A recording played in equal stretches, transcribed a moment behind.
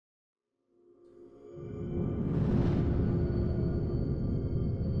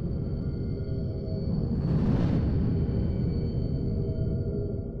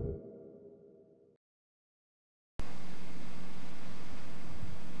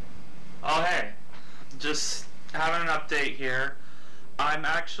just having an update here. I'm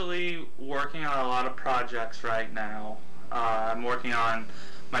actually working on a lot of projects right now. I'm working on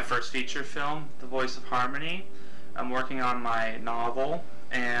my first feature film, The Voice of Harmony. I'm working on my novel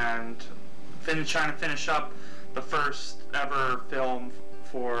and trying to finish up the first ever film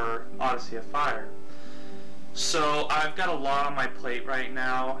for Odyssey of Fire. So I've got a lot on my plate right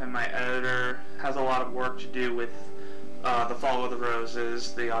now, and my editor has a lot of work to do with The Fall of the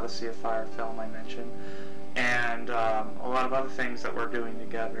Roses, the Odyssey of Fire film I mentioned, and a lot of other things that we're doing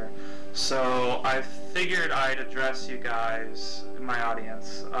together. So I figured I'd address you guys, my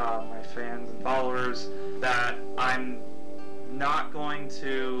audience, my fans and followers, that I'm not going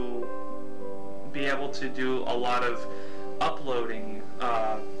to be able to do a lot of uploading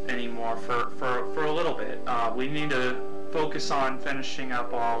anymore for a little bit. We need to focus on finishing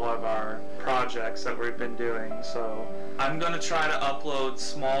up all of our projects that we've been doing. So I'm going to try to upload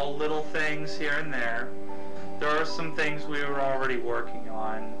small little things here and there. There are some things we were already working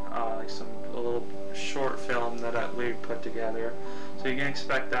on, like a little short film that we put together. So you can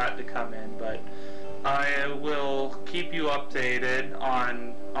expect that to come in, but I will keep you updated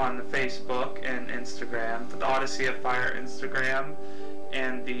on the Facebook and Instagram, the Odyssey of Fire Instagram,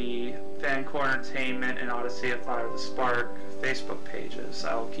 and the Fancore Entertainment and Odyssey of Fire The Spark Facebook pages.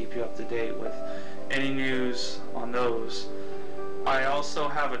 I will keep you up to date with any news on those. I also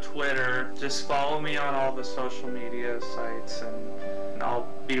have a Twitter. Just follow me on all the social media sites, and I'll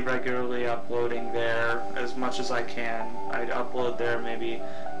be regularly uploading there as much as I can. I upload there maybe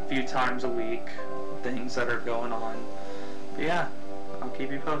a few times a week, things that are going on. But yeah, I'll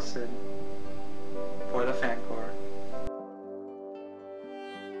keep you posted for the Fancore.